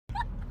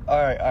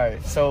All right.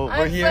 So we're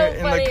I'm here so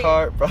in funny. the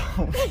car, bro.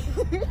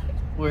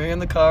 We're here in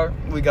the car.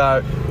 We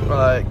got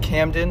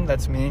Camden,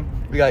 that's me.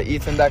 We got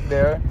Ethan back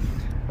there.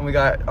 And we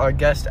got our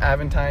guest,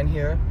 Aventine,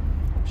 here.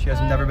 She has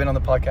never been on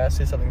the podcast.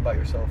 Say something about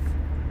yourself.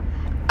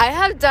 I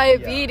have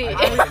diabetes.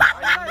 Yeah,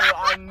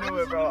 I knew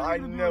it, bro. I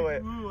knew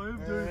it.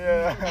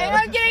 Yeah. And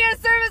I'm getting a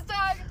service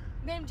dog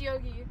named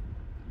Yogi.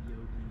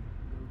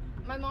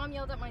 My mom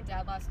yelled at my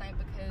dad last night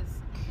because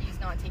he's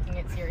not taking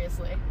it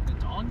seriously. The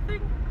dog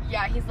thing?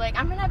 Yeah, he's like,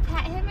 I'm gonna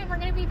pet him and we're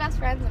gonna be best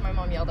friends. And my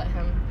mom yelled at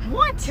him.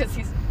 What?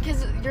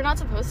 Because you're not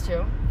supposed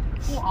to.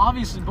 Well,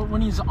 obviously, but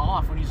when he's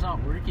off, when he's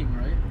not working,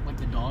 right? Like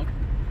the dog?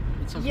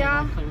 It's okay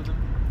Yeah. to play with him.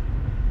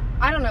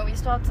 I don't know. We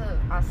still have to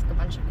ask a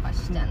bunch of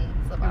questions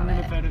about I'm gonna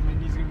it. pet him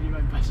and he's gonna be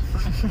my best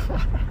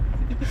friend.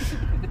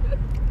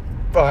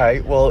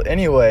 Alright, well,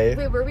 anyway,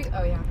 Wait, were we?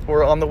 Oh, yeah.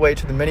 we're on the way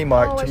to the mini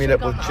mart Oh, I to meet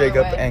should've up with gone the other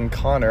Jacob way. and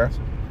Connor.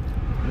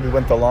 We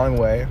went the long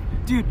way,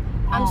 Dude,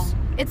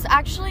 It's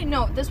actually,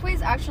 no, this way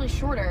is actually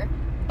shorter,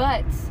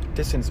 but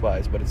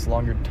distance-wise, but it's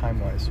longer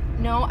time-wise.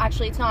 no,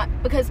 actually it's not.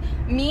 Because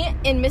me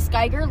and Miss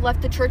Geiger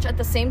left the church at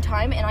the same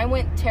time, and I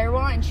went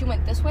Teruah, and she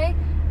went this way,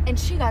 and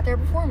she got there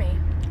before me.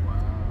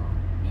 wow.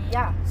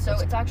 Yeah, so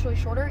it's actually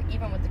shorter,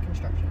 even with the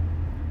construction.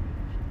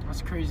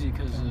 That's crazy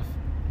because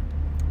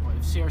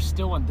if CR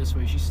still went this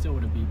way, she still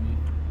would have beat me.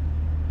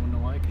 Wanna know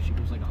why? Because she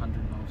goes like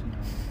 100 miles an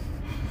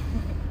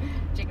hour.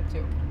 Jacob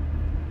too.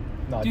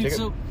 No, Dude,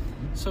 Jacob,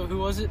 so who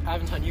was it?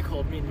 Aventine, you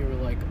called me and you were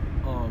like,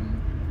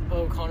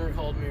 oh, Connor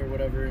called me or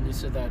whatever, and he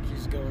said that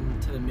he's going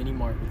to the mini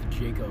mart with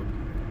Jacob,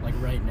 like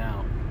right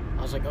now.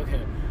 I was like,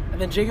 okay. And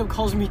then Jacob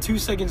calls me 2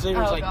 seconds later.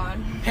 He's Oh, like, God.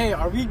 hey,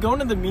 are we going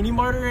to the mini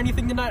mart or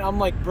anything tonight? I'm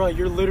like, bro,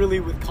 you're literally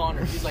with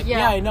Connor. He's like,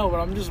 yeah, I know,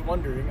 but I'm just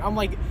wondering. I'm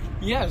like,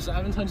 yes,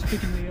 Aventine's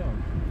picking me up.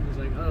 He's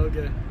like, oh,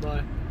 okay,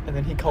 bye. and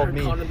then he called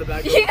me. Connor in the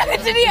back. Did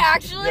he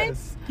actually?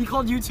 Yes. He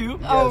called you too?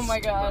 Oh Yes. my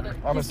God.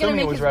 I'm He's assuming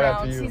gonna it make was his right rounds.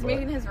 after you, He's but-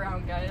 making his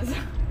round, guys.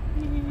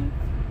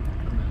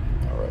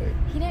 Alright.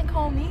 He didn't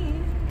call me.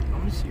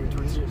 I'm just here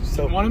towards you.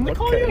 So, You want him to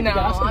call okay. you? No,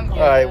 Ask him. I'm good.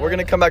 Alright, we're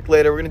gonna come back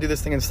later. We're gonna do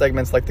this thing in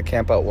segments like the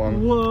camp out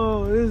one.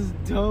 Whoa, this is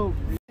dope.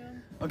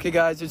 Okay,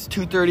 guys, it's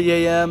 2:30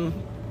 a.m.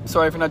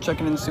 Sorry for not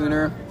checking in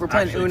sooner. We're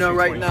playing Actually, Uno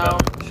right now.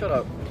 2:27. Shut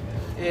up.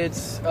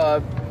 It's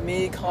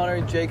me,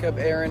 Connor, Jacob,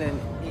 Aaron, and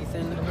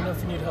Ethan. Let me know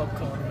if you need help,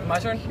 Connor. My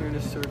turn? Here in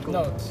a circle.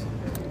 No, it's...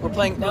 We're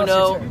playing Now it's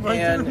Uno, your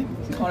turn.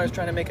 and Connor's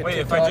trying to make a Wait,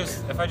 TikTok.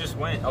 if I just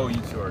went. Oh, you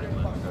two already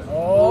went. Okay.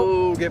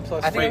 Oh. Ooh, get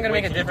plus. I think Wait, I'm gonna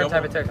make a can you different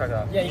double? type of TikTok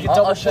though. Yeah, you can I'll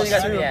double show you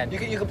guys at plus the end. You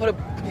can put a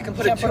can't a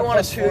put 2 a on a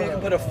plus 2. four You can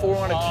on put a 4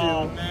 on a 2.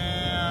 Oh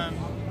man.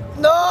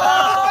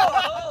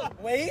 No!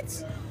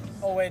 Wait.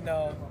 Oh, wait,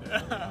 no.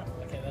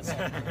 Okay, that's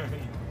not...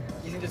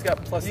 You just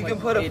got plus. You like,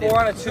 can put a 8 4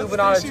 on a 2, but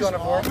not a 2 on a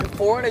 4.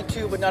 4 on a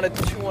 2, but not a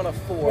 2 on a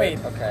 4. Wait,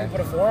 Okay. you put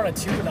a 4 on a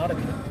 2, but not a...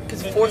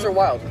 Because 4s are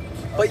wild.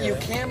 But you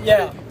can put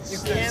Yeah. you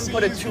can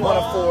put a 2 on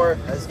a 4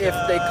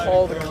 if they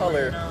call the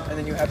color, and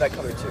then you have that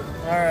color too.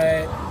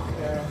 Alright.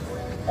 Yeah.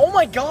 Oh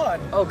my god!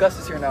 Oh, Gus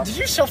is here now. Did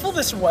you shuffle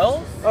this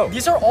well? Oh.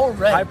 These are all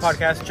reds. Hi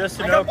podcast. Just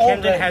to I know, got all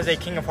Camden reds. has a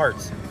King of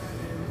Hearts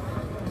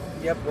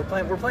Yep, we're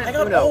playing I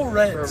got Uno all for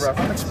reds. a rough-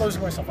 I'm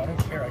exposing myself. I don't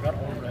care. I got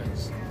all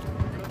reds.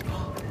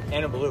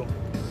 and a blue.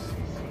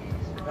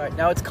 Alright,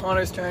 now it's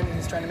Connor's turn, and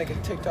he's trying to make a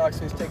TikTok,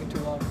 so he's taking too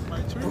long.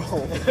 My turn.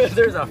 Bro.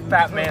 There's a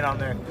fat man on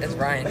there. It's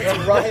Ryan. It's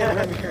Ryan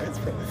Ramirez,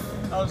 bro.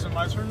 Oh, is it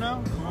my turn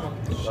now?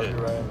 Cool. Shit. You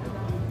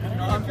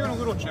know, I'm feeling a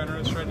little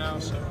generous right now,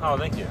 so. Oh,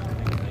 thank you.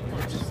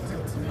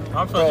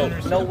 I'm so Bro,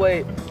 generous. no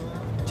way.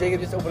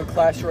 Jacob just opened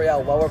Clash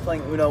Royale while we're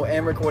playing Uno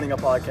and recording a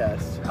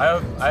podcast. I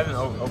haven't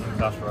opened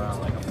Clash Royale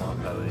in like a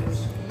month at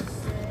least.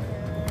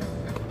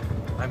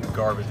 I'm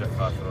garbage at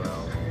Clash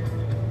Royale.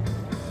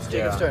 It's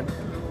Jacob's turn.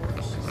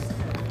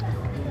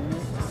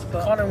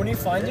 Connor, when you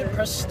find it,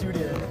 press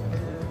studio.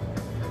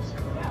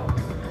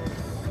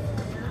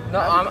 No,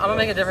 I'm gonna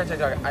make a different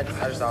TikTok. I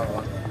just saw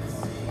one.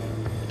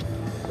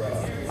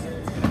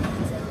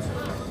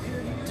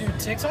 Dude,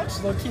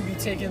 TikToks low-key be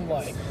taking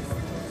like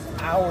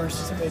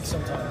hours to make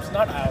sometimes.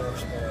 Not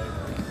hours, but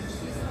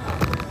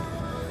like...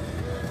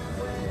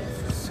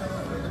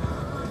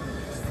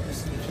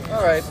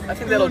 Alright, I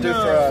think that'll do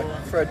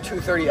for a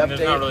 2:30 update. There's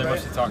not really right?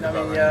 much to talk I about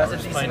mean, right now. yeah, We're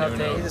just It's a playing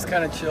decent Uno. he just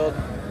kind of chilled.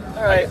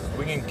 Alright,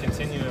 We can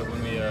continue it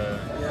when we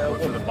go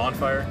for the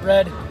bonfire.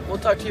 Red, we'll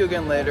talk to you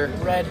again later.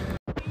 red.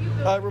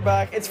 Alright, we're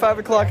back. It's 5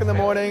 o'clock in the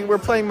morning. We're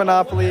playing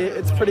Monopoly.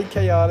 It's pretty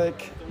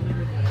chaotic.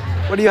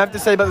 What do you have to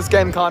say about this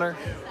game, Connor?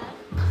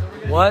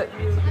 What?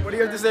 What do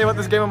you have to say about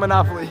this game of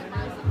Monopoly?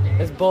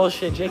 It's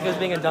bullshit. Jacob's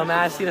being a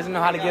dumbass. He doesn't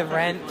know how to give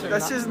rent.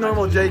 That's just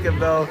normal Jacob,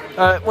 though.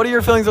 Alright, what are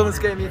your feelings on this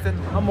game, Ethan?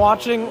 I'm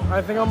watching.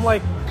 I think I'm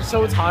like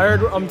so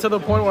tired. I'm to the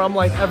point where I'm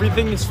like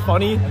everything is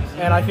funny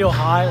and I feel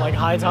high, like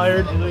high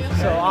tired. So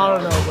I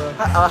don't know, bro.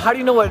 How do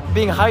you know what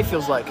being high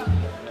feels like?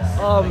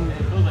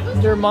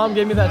 Your mom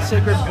gave me that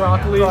sacred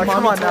broccoli. Bro,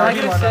 come on now.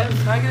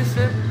 Can I get a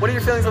sip? What are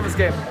your feelings on this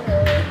game?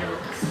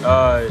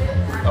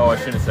 Oh, I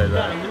shouldn't say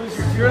that.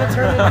 You're gonna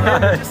turn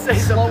it in. Just say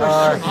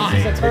something.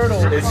 He's a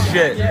turtle. It's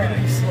shit. Yeah,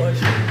 he's slush.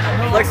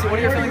 Lexi, what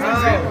are your feelings on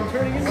this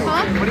game?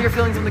 Huh? What are your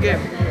feelings on the game?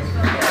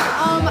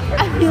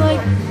 I feel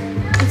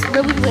like it's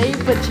really late,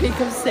 but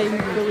Jacob's saying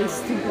really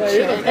stupid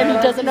shit, and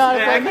he doesn't know how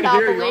to play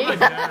Monopoly.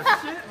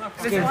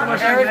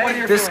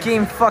 This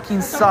game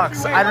fucking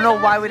sucks. I don't know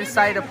why we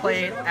decided to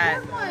play it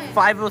at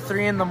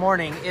 5:03 in the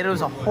morning. It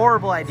was a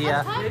horrible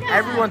idea.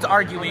 Everyone's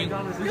arguing.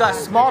 We got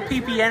small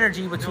PP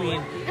energy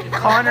between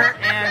Connor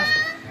and...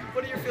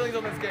 What are your feelings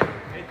on this game?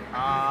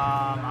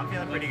 I'm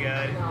feeling pretty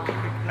good.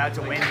 About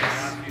to win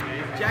this.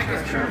 Jack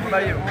is true. What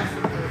about you?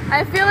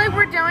 I feel like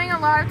we're doing a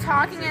lot of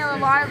talking and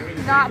a lot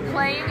of not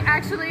playing,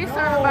 actually, so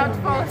I'm about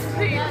to fall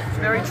asleep.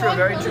 Very true,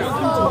 very true.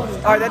 All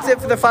right, that's it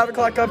for the 5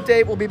 o'clock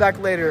update. We'll be back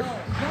later.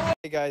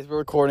 Hey guys, we're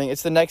recording.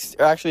 It's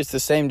it's the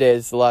same day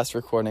as the last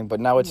recording, but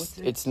now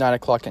it's 9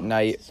 o'clock at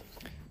night.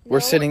 We're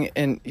sitting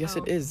in, yes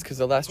it is, because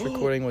the last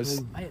recording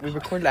was, we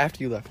recorded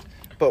after you left.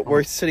 But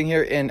we're sitting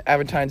here in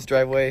Aventine's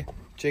driveway.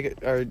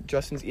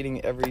 Justin's eating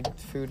every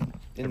food.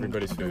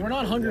 Everybody's food. We're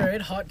not hungry. I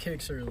ate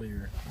hotcakes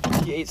earlier.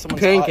 He ate someone's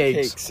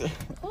Pancakes.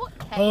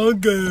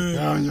 Hungry.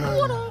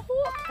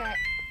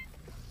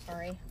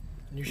 Sorry.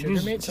 New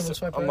sugar mate? Someone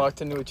swipe right?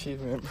 Unlocked a new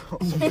achievement, bro.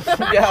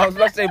 Yeah, I was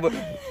about to say, but...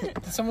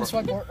 Did someone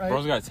swipe right?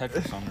 Bro's got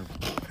Tetris on her.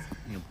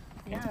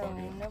 No,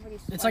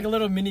 nobody's. It's like a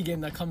little mini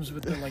game that comes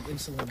with the like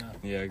insulin app.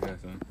 Yeah,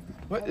 exactly.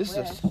 What is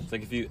this? It's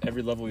like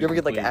every level You ever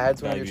get like complete,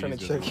 ads when you're trying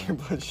to diabetes check your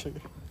blood sugar?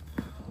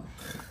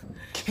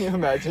 Can you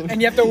imagine?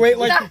 And you have to wait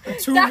like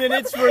 2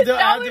 minutes for the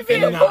ad to would be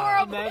finish.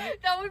 horrible.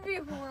 That would be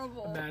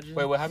horrible. Imagine.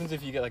 Wait, what happens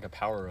if you get like a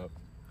power up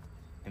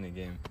in the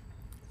game?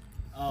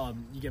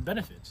 You get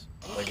benefits.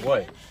 Like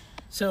what?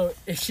 So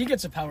if she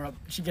gets a power up,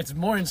 she gets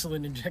more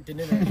insulin injected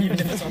in her, even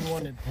if it's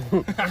unwanted.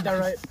 Isn't that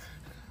right?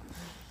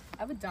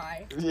 I would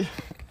die. Yeah.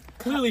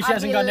 Clearly, she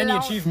hasn't gotten any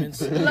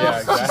achievements. Yeah,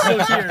 She's still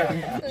exactly.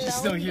 here. She's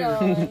still here.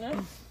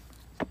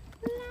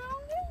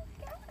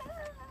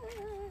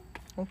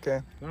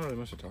 Okay. Not really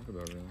much to talk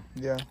about, really.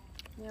 Yeah.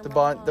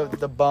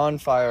 The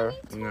bonfire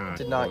Nah,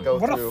 did not go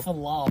What through. a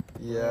flop.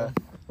 Yeah.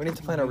 We need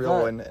to plan a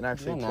real one and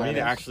actually We plan need to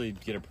it. actually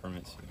get a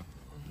permit soon.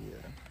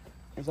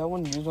 Is that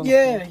one used on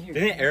Yeah.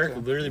 Didn't Eric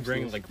literally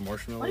bring like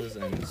marshmallows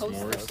and Post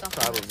this s'mores? stuff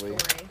Probably. on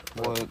the story.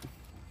 What?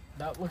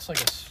 That looks like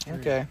a street.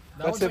 Okay.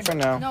 That That's looks it like for a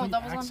now. No,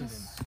 that was on accident.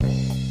 his.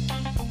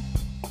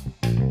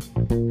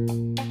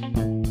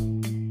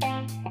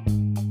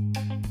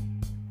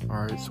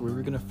 Alright, so we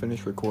were gonna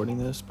finish recording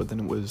this, but then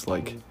it was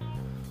like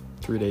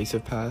 3 days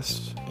have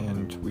passed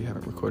and we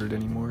haven't recorded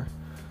anymore.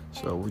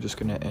 So we're just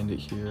gonna end it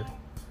here.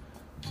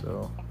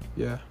 So,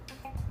 yeah.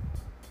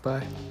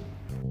 Bye.